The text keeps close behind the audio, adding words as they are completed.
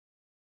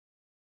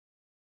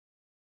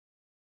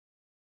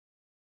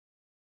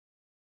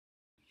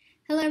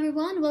Hello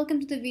everyone, welcome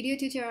to the video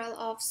tutorial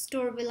of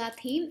Storevilla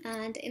theme,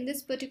 and in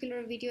this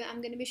particular video I'm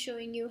going to be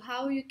showing you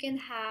how you can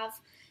have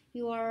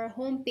your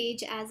home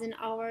page as in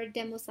our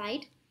demo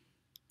site.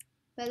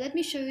 Well, let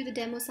me show you the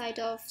demo site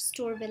of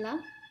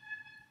Storevilla.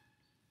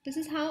 This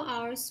is how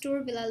our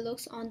Storevilla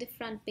looks on the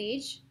front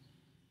page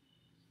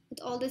with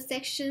all the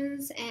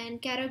sections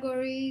and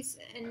categories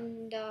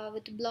and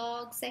with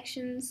blog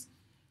sections,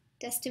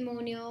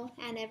 testimonial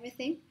and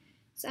everything.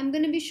 So I'm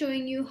going to be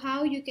showing you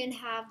how you can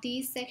have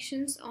these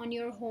sections on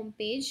your home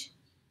page.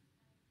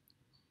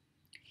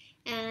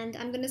 And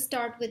I'm going to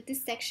start with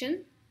this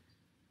section.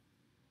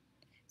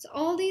 So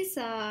all these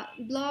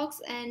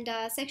blocks and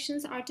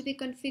sections are to be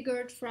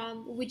configured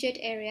from widget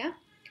area.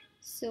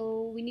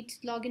 So we need to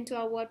log into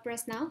our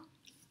WordPress now.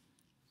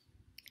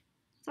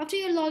 So after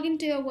you log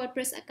into your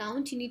WordPress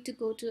account, you need to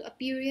go to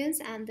Appearance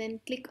and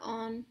then click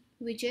on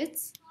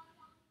Widgets.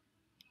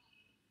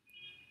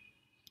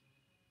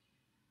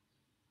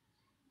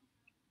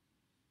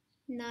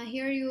 Now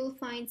here you will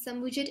find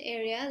some widget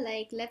area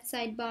like left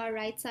sidebar,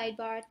 right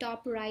sidebar,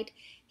 top right,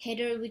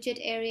 header widget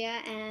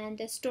area, and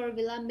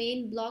Storevilla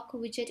main block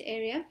widget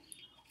area,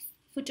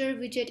 footer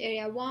widget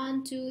area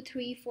 1, 2,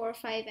 3, 4,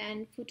 5,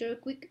 and footer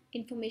quick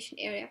information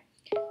area.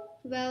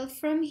 Well,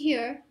 from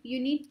here you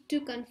need to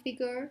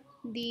configure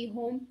the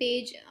home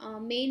page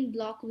main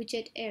block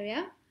widget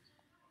area.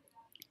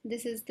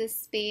 This is this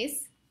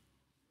space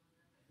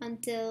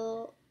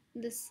until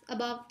this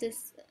above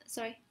this,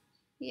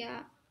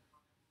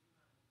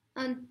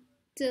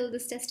 until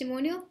this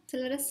testimonial. So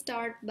let us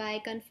start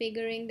by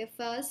configuring the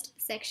first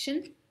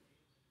section.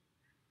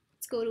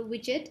 Let's go to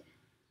widget.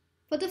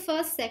 For the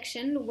first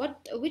section,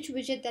 which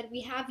widget that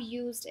we have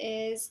used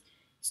is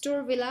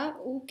Storevilla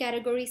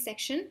category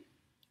section.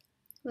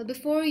 Well,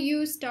 before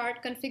you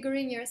start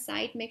configuring your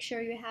site, make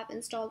sure you have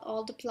installed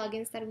all the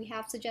plugins that we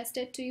have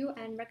suggested to you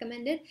and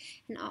recommended,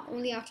 and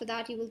only after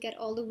that you will get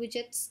all the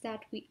widgets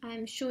that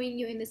I'm showing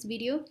you in this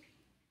video.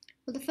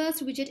 Well, the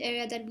first widget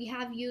area that we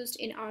have used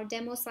in our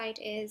demo site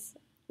is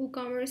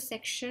WooCommerce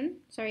section,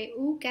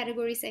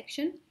 category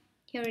section.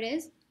 Here it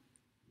is.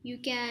 You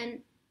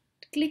can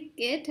click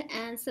it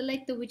and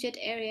select the widget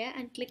area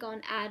and click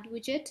on Add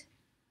Widget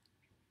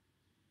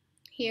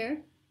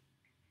here.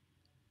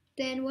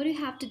 Then what you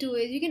have to do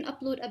is you can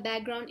upload a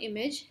background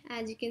image.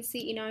 As you can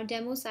see in our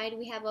demo site,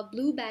 we have a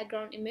blue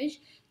background image,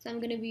 so I'm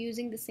going to be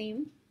using the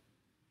same.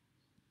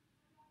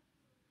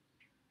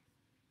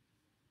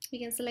 You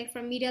can select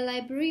from media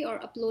library or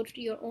upload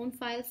your own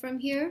file from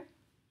here.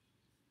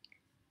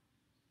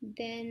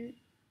 Then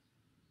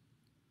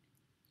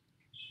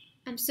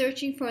I'm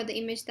searching for the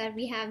image that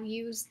we have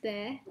used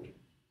there.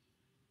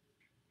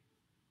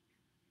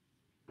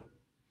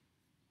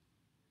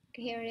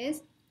 Okay, here it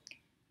is.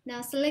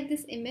 Now select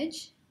this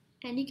image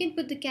and you can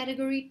put the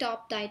category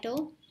top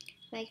title,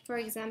 like for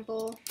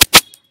example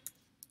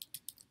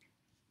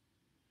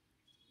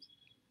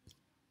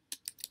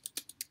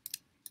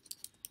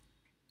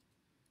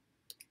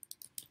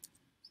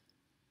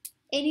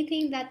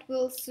anything that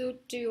will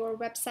suit to your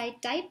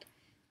website type,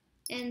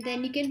 and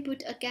then you can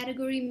put a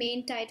category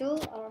main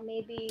title or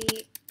maybe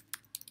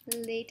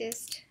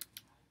latest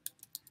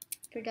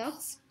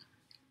products.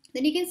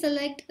 Then you can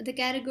select the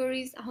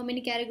categories, how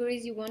many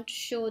categories you want to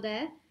show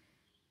there.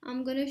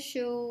 I'm gonna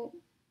show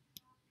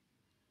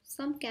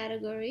some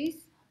categories.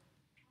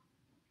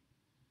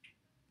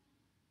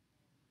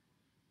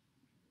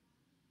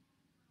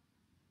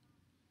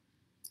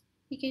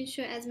 You can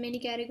show as many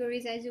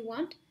categories as you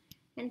want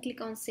and click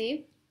on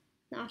save.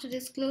 Now after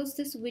this, close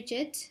this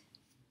widget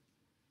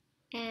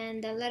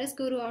and let us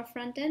go to our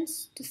front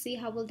ends to see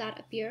how will that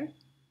appear.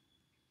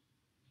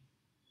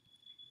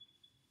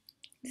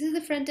 This is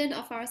the front end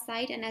of our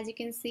site, and as you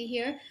can see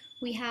here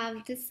we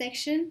have this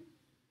section.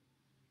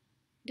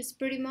 It is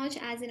pretty much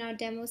as in our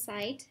demo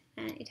site,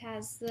 and it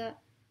has the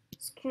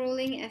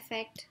scrolling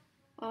effect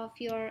of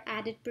your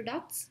added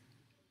products.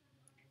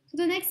 So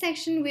the next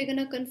section we're going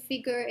to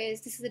configure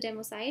is, this is the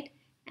demo site,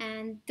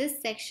 and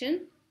this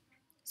section.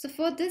 So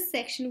for this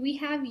section we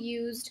have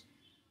used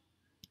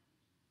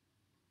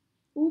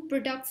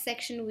product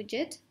section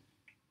widget.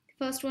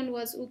 First one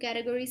was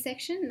category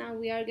section. Now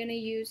we are going to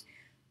use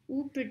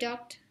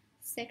product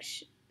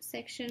section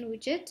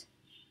widget.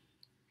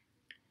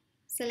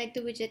 Select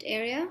the widget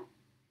area.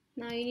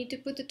 Now you need to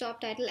put the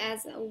top title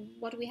as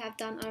what we have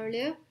done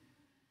earlier.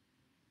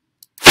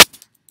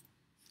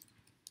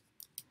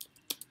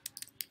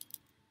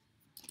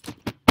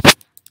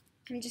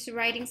 I'm just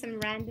writing some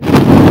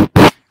random.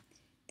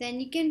 Then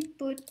you can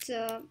put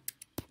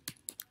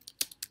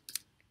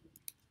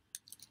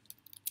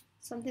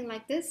something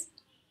like this,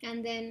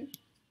 and then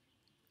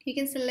you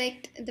can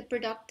select the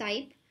product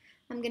type.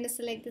 I'm going to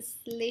select this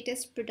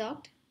latest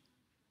product.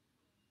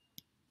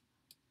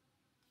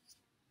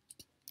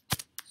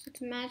 So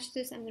to match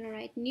this, I'm going to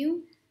write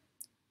new,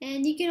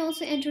 and you can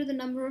also enter the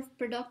number of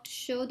product to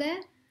show there.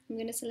 I'm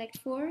going to select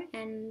 4,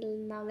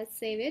 and now let's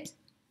save it.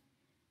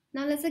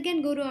 Now let's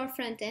again go to our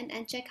front end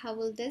and check how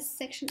will this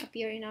section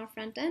appear in our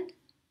front end.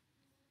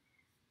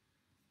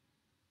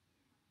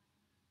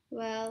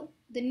 Well,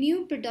 the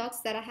new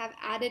products that I have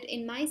added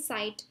in my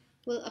site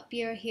will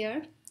appear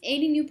here.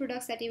 Any new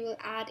products that you will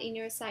add in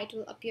your site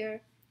will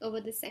appear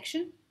over this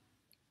section.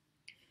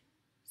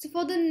 So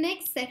for the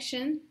next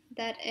section,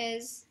 that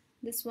is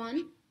this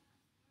one,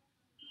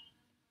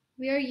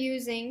 we are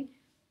using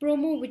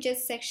promo widget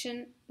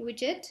section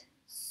widget.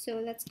 So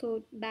let's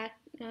go back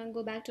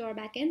to our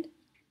backend,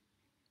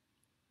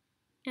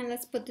 and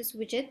let's put this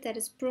widget, that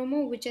is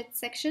promo widget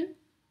section.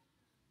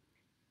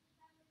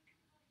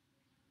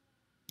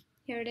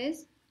 Here it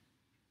is.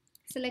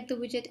 Select the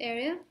widget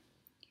area,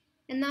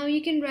 and now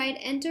you can write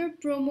enter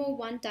promo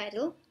 1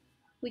 title.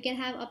 We can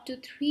have up to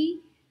 3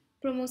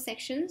 promo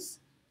sections.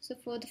 So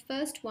for the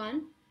first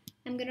one,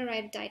 I'm gonna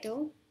write a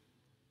title.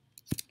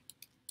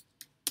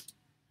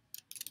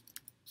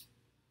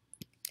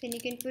 Then you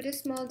can put a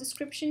small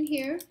description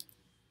here,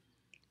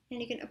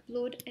 and you can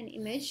upload an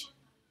image.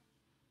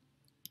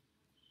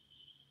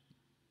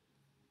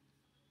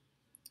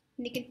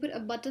 And you can put a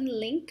button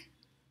link,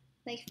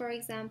 like for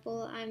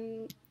example,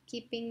 I'm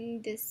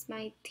keeping this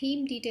my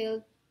theme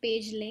detail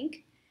page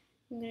link.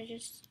 I'm gonna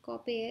just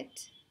copy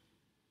it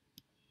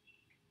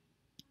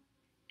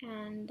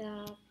and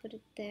put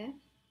it there.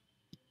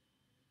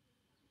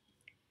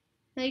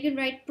 Now you can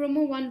write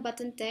promo 1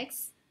 button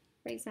text,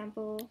 for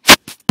example,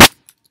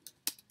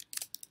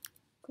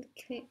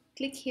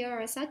 click here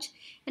or such.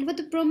 And for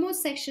the promo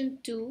section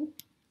 2,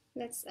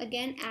 let's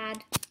again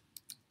add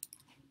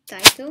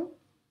title,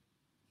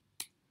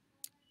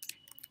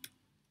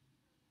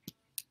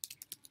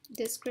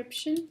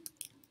 description.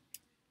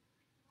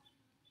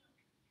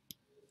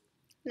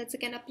 Let's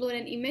again upload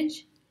an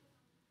image.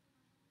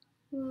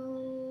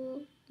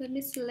 Well, let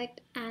me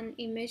select an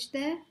image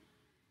there.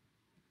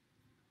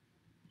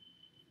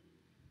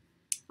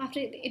 After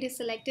it is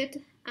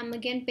selected, I'm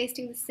again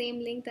pasting the same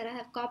link that I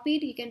have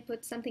copied. You can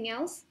put something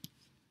else.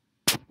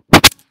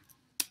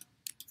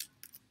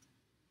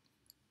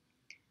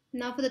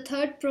 Now for the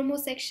third promo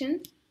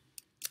section,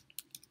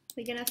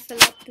 we're gonna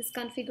fill up this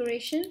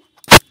configuration.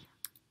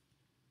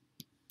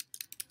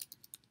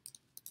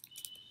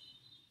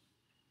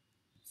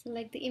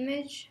 Select the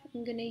image.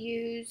 I'm gonna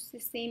use the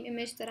same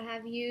image that I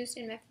have used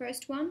in my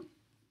first one,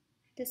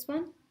 this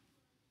one,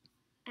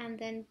 and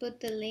then put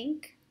the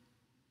link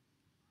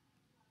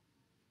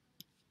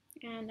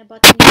and a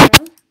button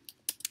URL,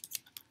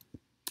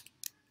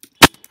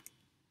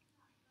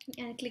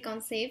 and click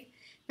on save.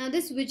 Now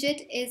this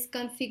widget is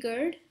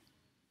configured.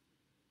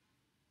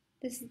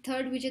 This is the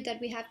third widget that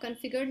we have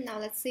configured. Now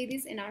let's see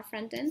this in our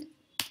front end.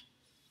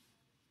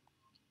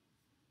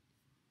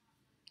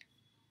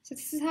 So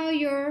this is how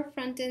your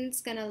front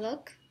end's gonna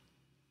look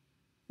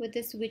with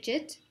this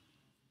widget,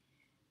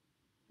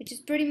 which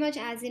is pretty much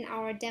as in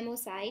our demo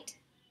site.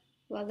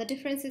 Well, the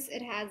difference is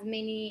it has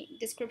many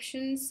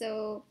descriptions,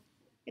 so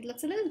it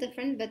looks a little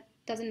different, but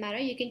doesn't matter.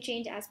 You can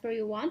change as per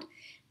you want.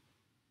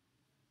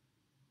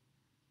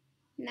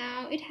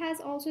 Now it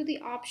has also the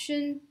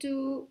option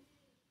to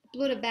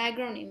upload a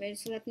background image.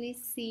 So let me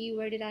see,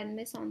 where did I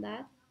miss on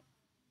that?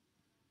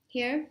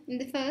 Here in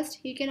the first,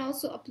 you can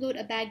also upload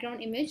a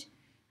background image.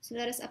 So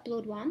let us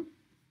upload one.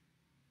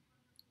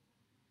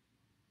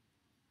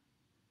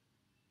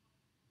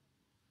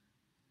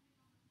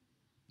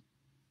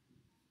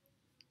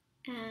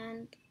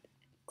 And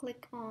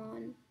click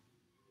on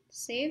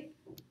save.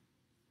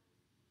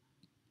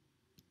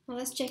 Now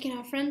let's check in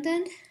our front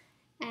end,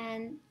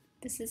 and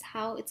this is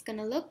how it's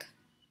gonna look.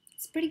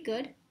 It's pretty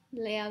good,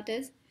 the layout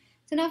is.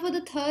 So now for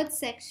the third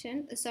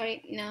section,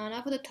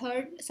 now for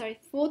the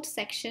fourth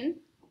section,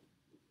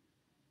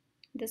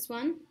 this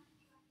one,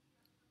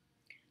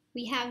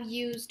 we have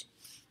used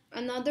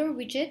another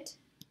widget,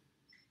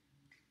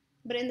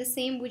 but in the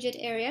same widget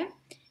area,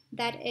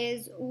 that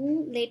is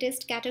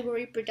latest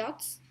category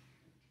products.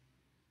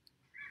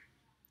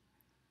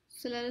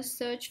 So let us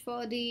search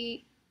for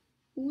the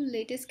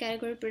latest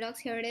category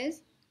products. Here it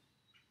is.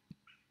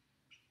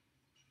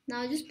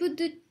 Now just put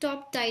the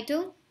top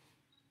title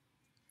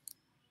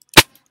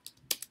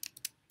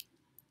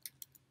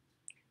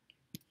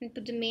and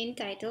put the main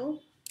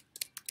title.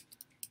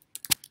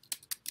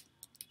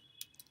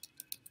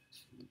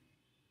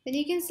 Then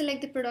you can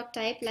select the product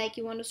type, like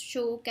you want to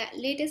show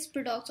latest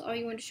products, or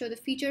you want to show the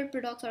featured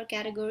products or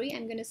category.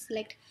 I'm going to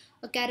select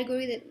a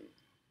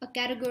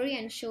category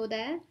and show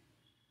that.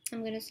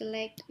 I'm going to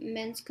select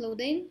men's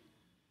clothing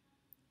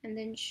and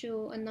then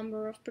show a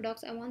number of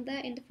products I want there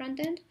in the front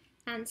end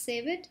and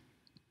save it.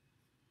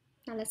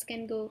 Now let's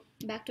again go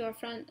back to our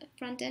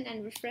front end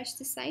and refresh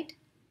the site.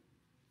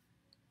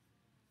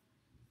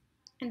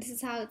 And this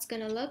is how it's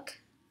going to look.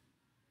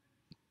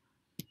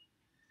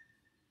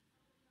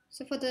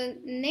 So for the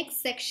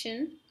next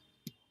section,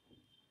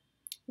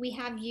 we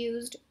have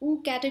used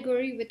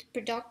category with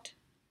product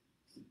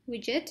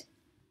widget.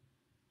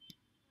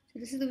 So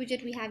this is the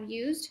widget we have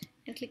used,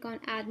 and click on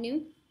add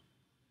new.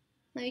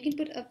 Now you can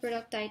put a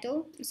product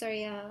title,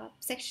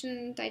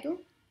 section title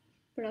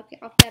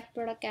of that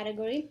product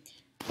category.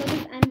 For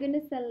this, I'm going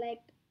to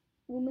select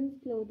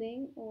women's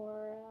clothing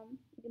or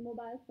the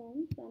mobile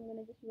phone. So I'm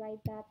going to just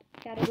write that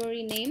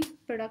category name,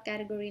 product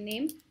category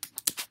name.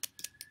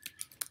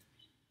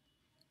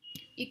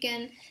 you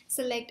can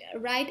select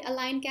right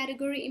aligned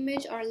category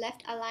image or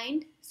left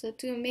aligned. So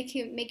to make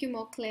you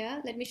more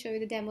clear, let me show you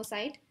the demo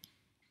site.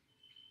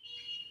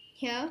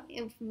 Here,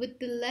 with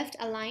the left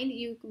aligned,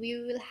 you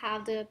will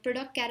have the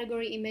product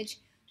category image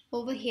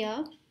over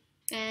here,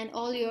 and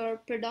all your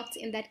products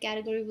in that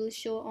category will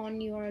show on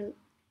your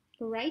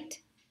right.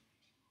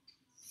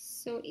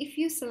 So if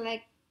you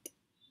select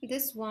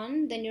this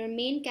one, then your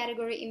main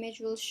category image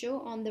will show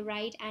on the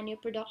right and your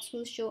products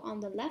will show on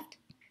the left.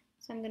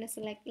 So I'm going to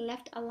select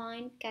left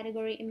aligned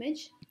category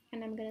image,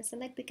 and I'm going to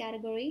select the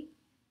category,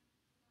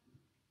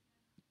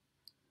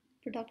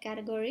 product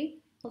category,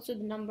 also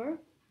the number,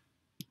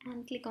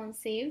 and click on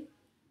save.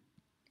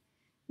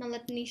 Now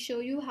let me show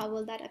you how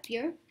will that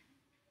appear.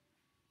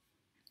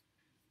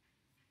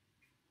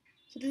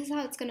 So this is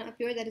how it's going to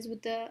appear, that is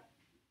with the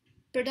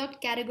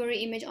product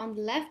category image on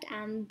the left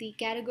and the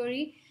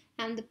category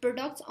and the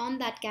products on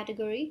that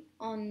category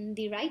on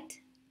the right.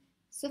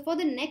 So for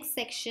the next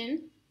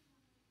section,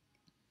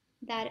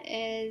 that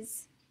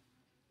is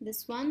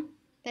this one,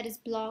 that is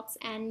blogs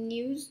and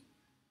news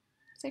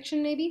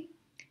section maybe.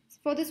 So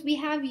for this we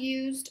have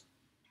used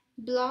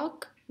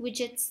blog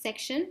widgets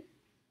section,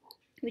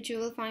 which you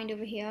will find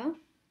over here.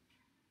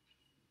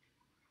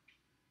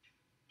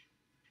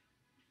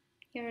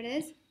 Here it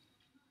is.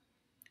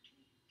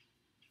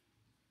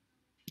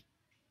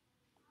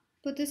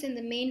 Put this in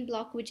the main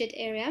block widget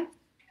area.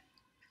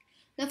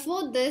 Now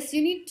for this,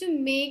 you need to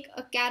make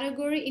a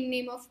category in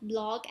name of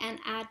blog and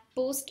add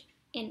post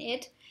in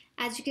it.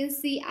 As you can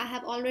see, I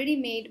have already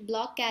made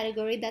blog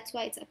category, that's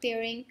why it's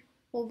appearing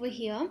over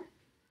here.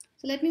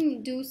 So let me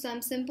do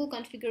some simple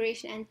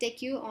configuration and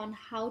take you on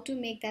how to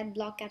make that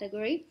blog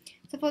category.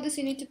 So for this,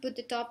 you need to put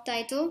the top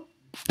title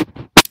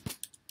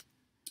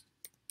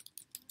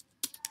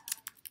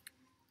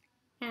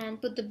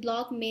and put the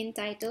blog main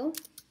title.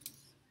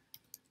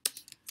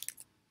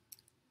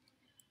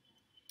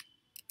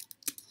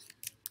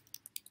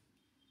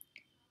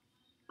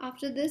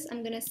 After this,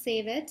 I'm going to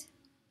save it.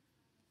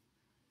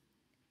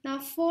 Now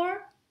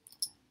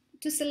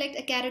to select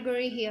a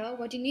category here,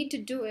 what you need to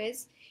do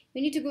is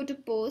you need to go to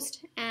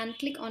post and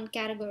click on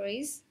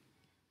categories.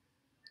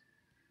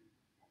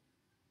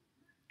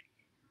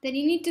 Then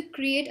you need to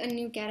create a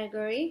new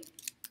category.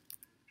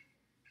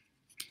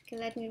 Okay,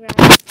 let me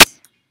write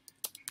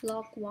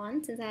blog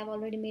 1 since I have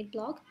already made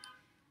blog.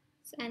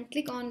 And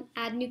click on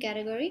add new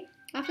category.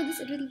 After this,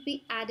 it will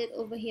be added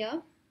over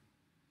here.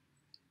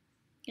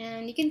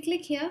 And you can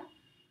click here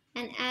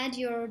and add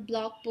your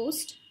blog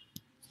post.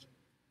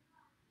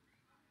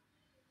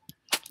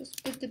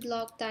 Just put the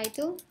blog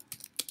title,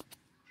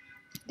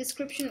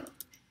 description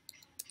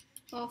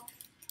of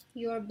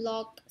your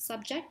blog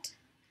subject,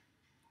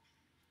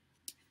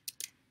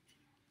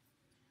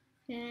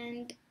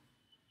 and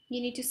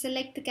you need to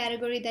select the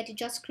category that you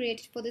just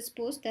created for this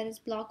post, that is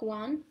blog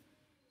 1,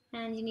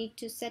 and you need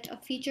to set a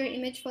feature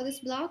image for this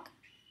blog.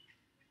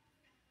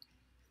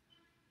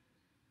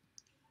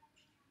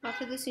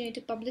 After this, you need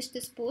to publish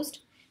this post.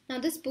 Now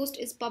this post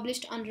is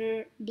published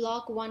under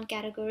blog 1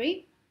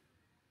 category.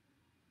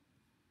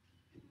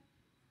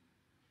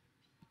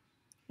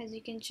 As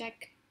you can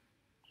check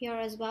here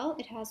as well,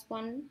 it has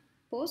one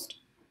post.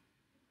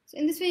 So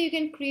in this way you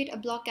can create a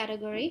blog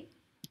category.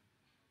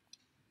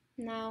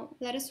 Now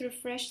let us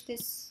refresh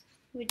this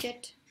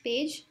widget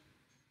page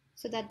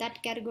so that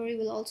that category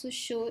will also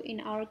show in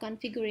our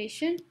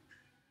configuration.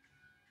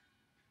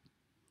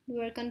 We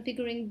are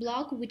configuring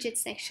blog widget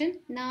section.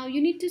 Now you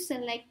need to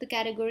select the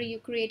category you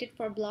created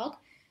for blog.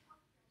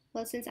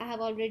 Well, since I have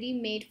already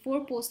made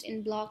 4 posts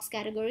in blogs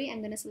category, I'm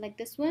going to select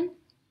this one.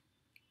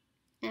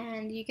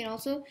 And you can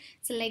also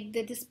select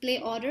the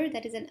display order,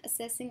 that is an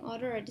assessing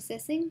order or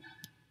deassessing.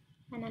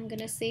 And I'm going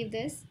to save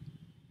this.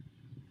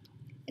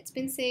 It's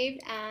been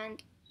saved,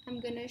 and I'm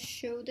going to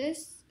show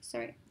this.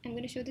 I'm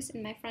going to show this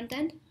in my front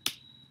end.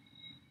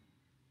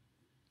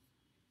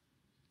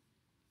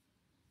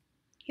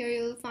 Here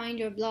you'll find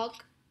your blog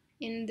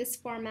in this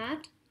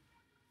format.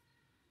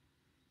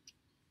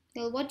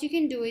 Well, what you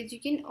can do is you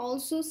can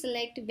also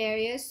select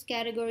various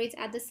categories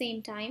at the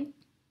same time.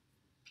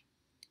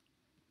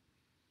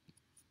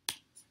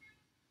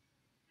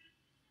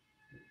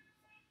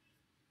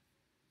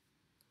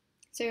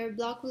 So your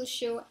blog will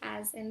show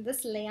as in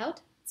this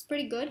layout. It's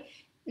pretty good.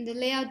 And the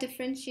layout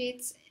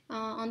differentiates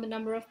on the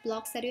number of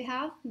blogs that you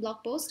have,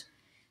 blog post.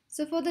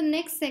 So for the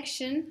next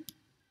section,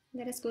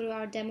 let us go to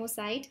our demo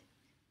site.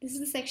 This is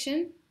the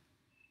section.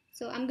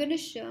 So I'm going to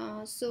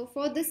show. So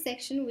for this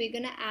section, we're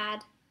going to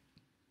add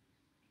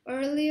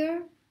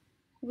earlier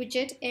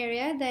widget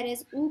area, that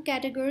is U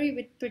category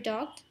with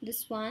product.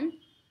 This one.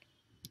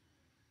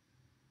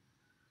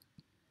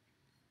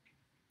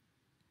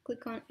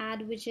 Click on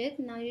add widget.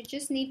 Now you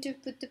just need to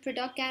put the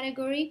product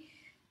category.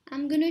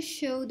 I'm going to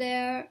show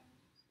there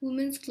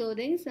women's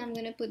clothing, so I'm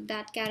going to put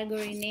that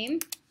category name.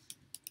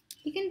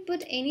 You can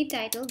put any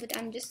title, but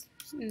I'm just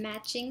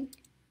matching.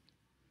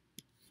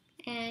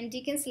 And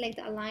you can select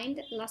the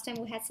aligned. Last time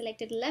we had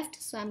selected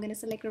left, so I'm going to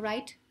select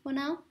right for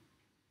now.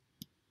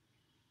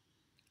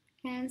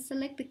 And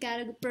select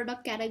the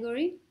product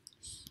category.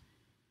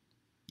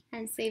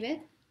 and save it.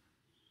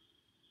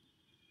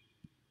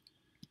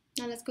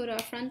 Now let's go to our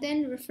front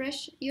end,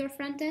 refresh your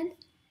front end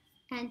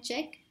and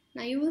check.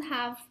 Now you will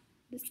have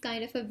this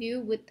kind of a view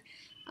with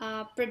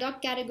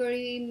product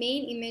category,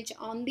 main image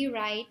on the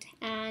right,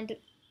 and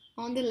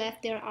on the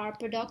left there are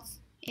products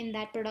in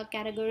that product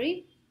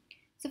category.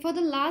 So for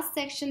the last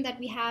section that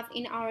we have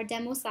in our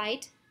demo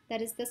site,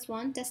 that is this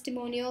one,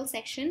 testimonial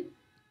section,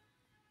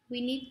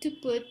 we need to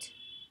put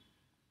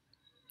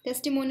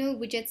testimonial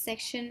widget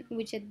section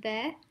widget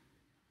there.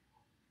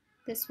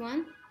 This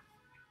one,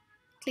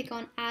 click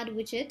on add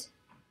widget.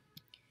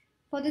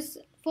 For this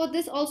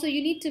also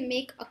you need to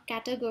make a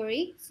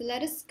category. So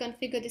let us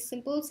configure the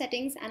simple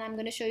settings, and I'm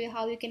going to show you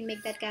how you can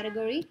make that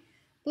category.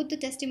 Put the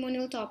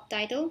testimonial top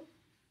title.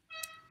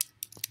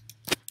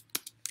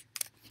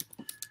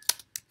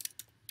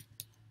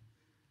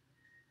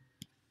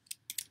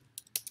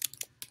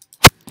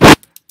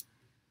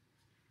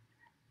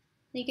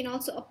 You can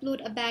also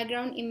upload a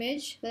background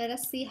image. Let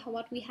us see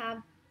what we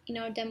have in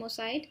our demo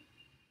site.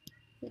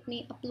 Let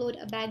me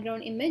upload a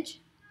background image.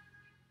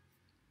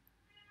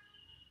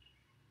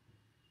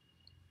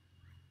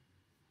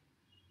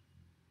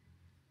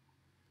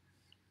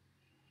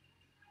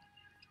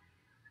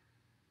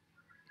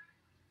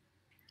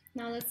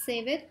 Now let's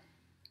save it.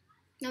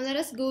 Now let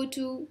us go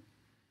to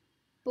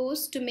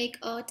post to make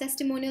a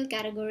testimonial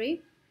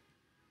category.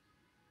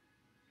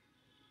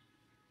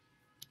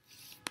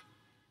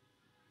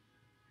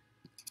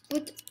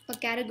 Put a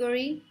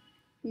category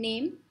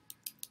name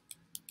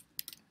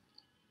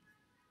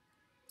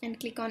and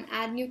click on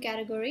add new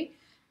category.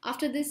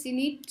 After this you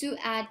need to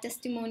add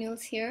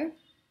testimonials here.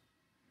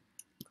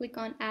 Click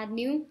on add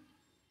new.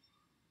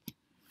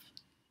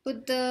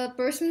 Put the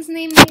person's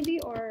name maybe,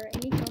 or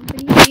any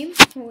company name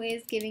who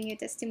is giving you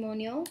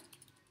testimonial.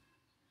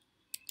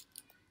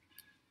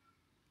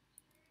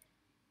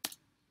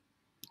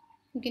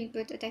 You can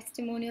put a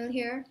testimonial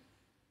here.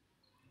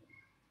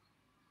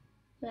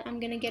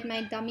 I'm gonna get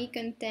my dummy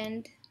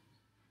content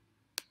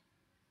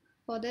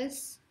for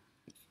this.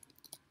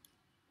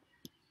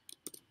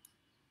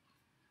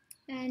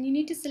 And you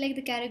need to select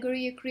the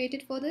category you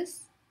created for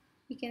this.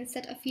 You can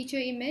set a feature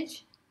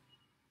image.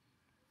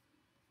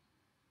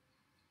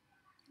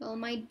 Well,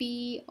 might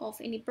be of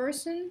any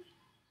person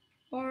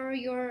or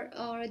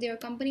their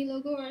company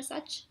logo or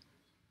such.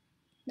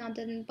 Now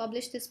then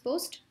publish this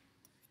post.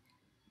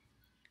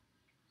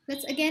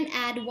 Let's again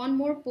add one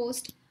more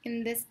post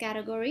in this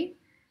category.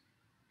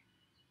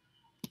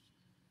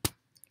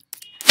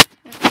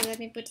 Okay, let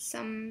me put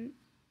some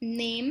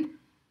name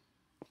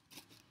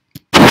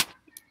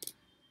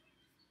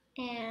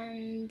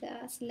and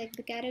select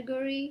the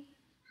category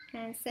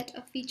and set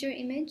a feature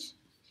image.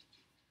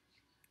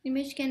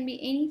 Image can be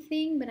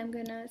anything, but I'm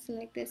gonna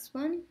select this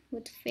one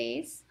with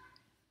face.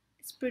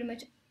 It's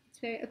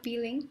very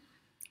appealing.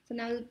 So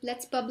now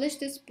let's publish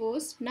this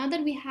post. Now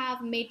that we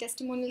have made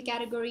testimonial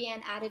category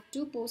and added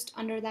 2 posts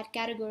under that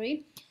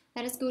category,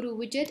 let us go to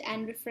widget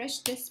and refresh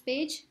this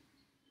page.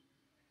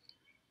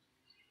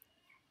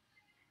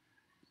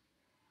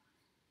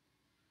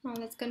 Now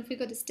let's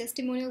configure this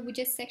testimonial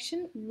widget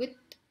section with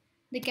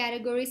the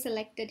category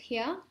selected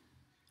here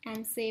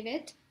and save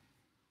it.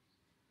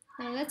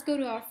 Now let's go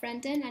to our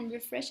front end and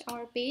refresh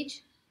our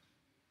page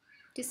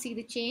to see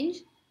the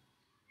change.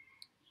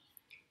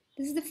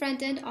 This is the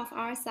front end of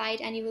our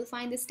site, and you will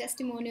find this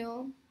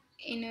testimonial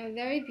in a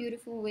very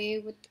beautiful way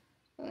with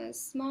a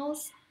small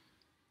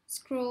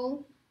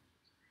scroll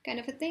kind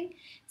of a thing.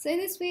 So in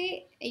this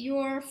way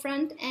your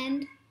front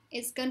end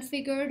is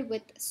configured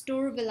with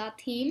Storevilla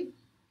theme.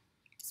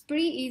 It's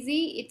pretty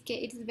easy. It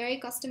is very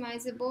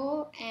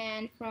customizable,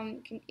 and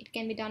it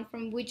can be done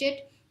from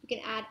widget. You can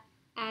add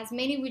as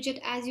many widgets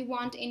as you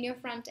want in your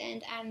front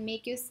end and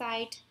make your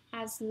site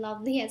as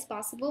lovely as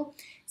possible.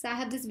 So I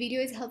hope this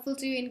video is helpful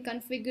to you in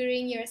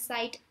configuring your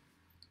site.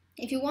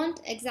 If you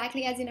want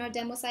exactly as in our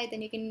demo site,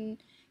 then you can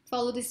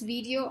follow this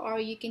video, or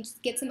you can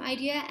just get some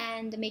idea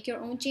and make your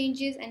own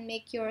changes and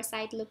make your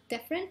site look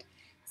different.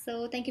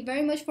 So thank you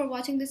very much for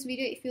watching this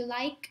video. If you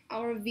like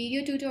our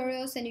video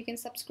tutorials, then you can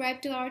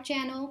subscribe to our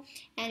channel.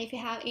 And if you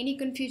have any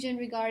confusion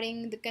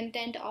regarding the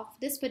content of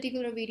this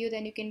particular video,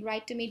 then you can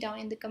write to me down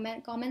in the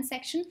comment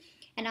section,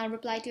 and I'll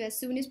reply to you as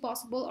soon as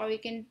possible. Or you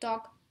can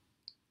talk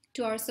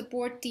to our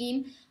support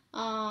team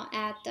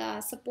at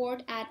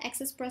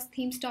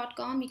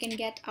support@accesspressthemes.com. You can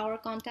get our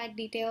contact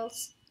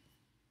details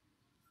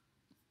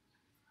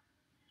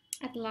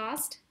at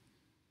last.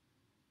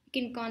 You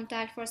can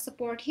contact for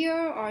support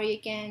here, or you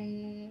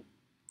can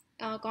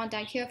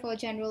contact here for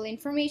general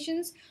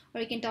informations, or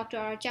you can talk to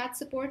our chat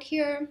support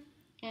here,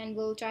 and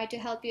we'll try to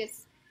help you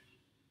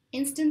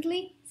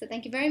instantly. So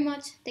thank you very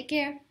much. Take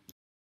care.